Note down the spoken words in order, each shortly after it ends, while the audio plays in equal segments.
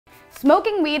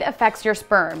Smoking weed affects your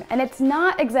sperm, and it's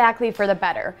not exactly for the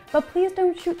better, but please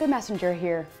don't shoot the messenger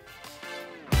here.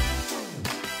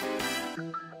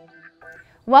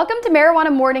 Welcome to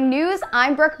Marijuana Morning News.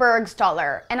 I'm Brooke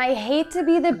Bergstaller, and I hate to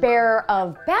be the bearer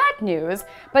of bad news,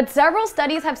 but several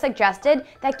studies have suggested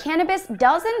that cannabis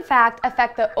does in fact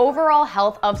affect the overall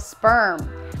health of sperm.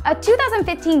 A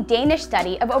 2015 Danish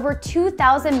study of over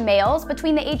 2,000 males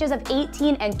between the ages of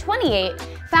 18 and 28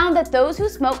 found that those who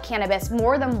smoked cannabis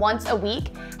more than once a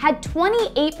week had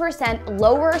 28%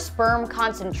 lower sperm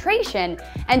concentration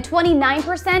and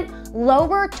 29%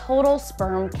 lower total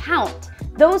sperm count.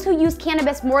 Those who used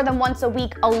cannabis more than once a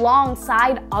week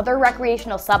alongside other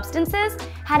recreational substances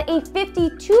had a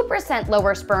 52%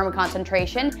 lower sperm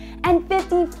concentration and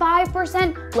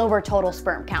 55% lower total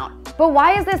sperm count. But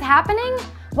why is this happening?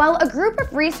 Well, a group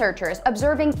of researchers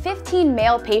observing 15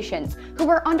 male patients who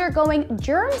were undergoing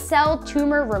germ cell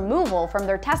tumor removal from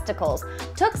their testicles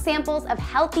took samples of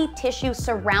healthy tissue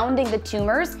surrounding the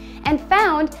tumors and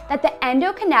found that the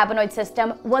endocannabinoid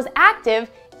system was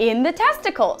active in the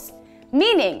testicles.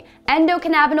 Meaning,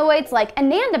 endocannabinoids like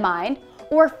anandamide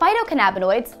or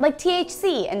phytocannabinoids like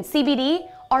THC and CBD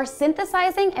are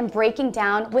synthesizing and breaking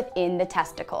down within the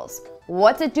testicles.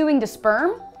 What's it doing to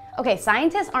sperm? Okay,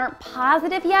 scientists aren't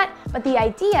positive yet, but the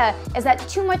idea is that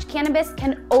too much cannabis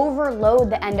can overload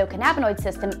the endocannabinoid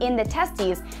system in the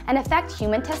testes and affect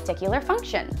human testicular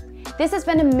function. This has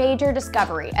been a major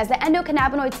discovery, as the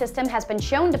endocannabinoid system has been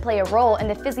shown to play a role in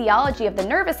the physiology of the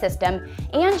nervous system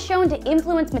and shown to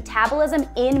influence metabolism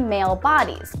in male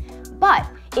bodies. But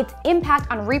its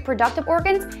impact on reproductive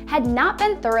organs had not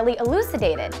been thoroughly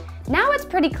elucidated. Now it's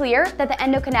pretty clear that the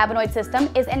endocannabinoid system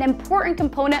is an important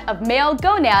component of male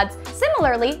gonads,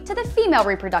 similarly to the female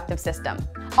reproductive system.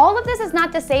 All of this is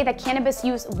not to say that cannabis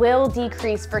use will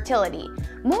decrease fertility,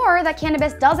 more that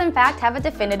cannabis does in fact have a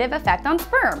definitive effect on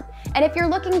sperm. And if you're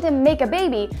looking to make a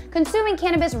baby, consuming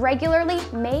cannabis regularly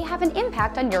may have an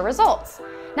impact on your results.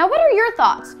 Now, what are your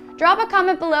thoughts? Drop a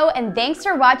comment below, and thanks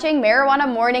for watching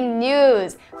Marijuana Morning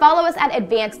News. Follow us at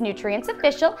Advanced Nutrients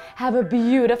Official. Have a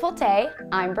beautiful day.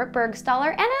 I'm Brooke Bergstaller,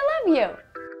 and I love you.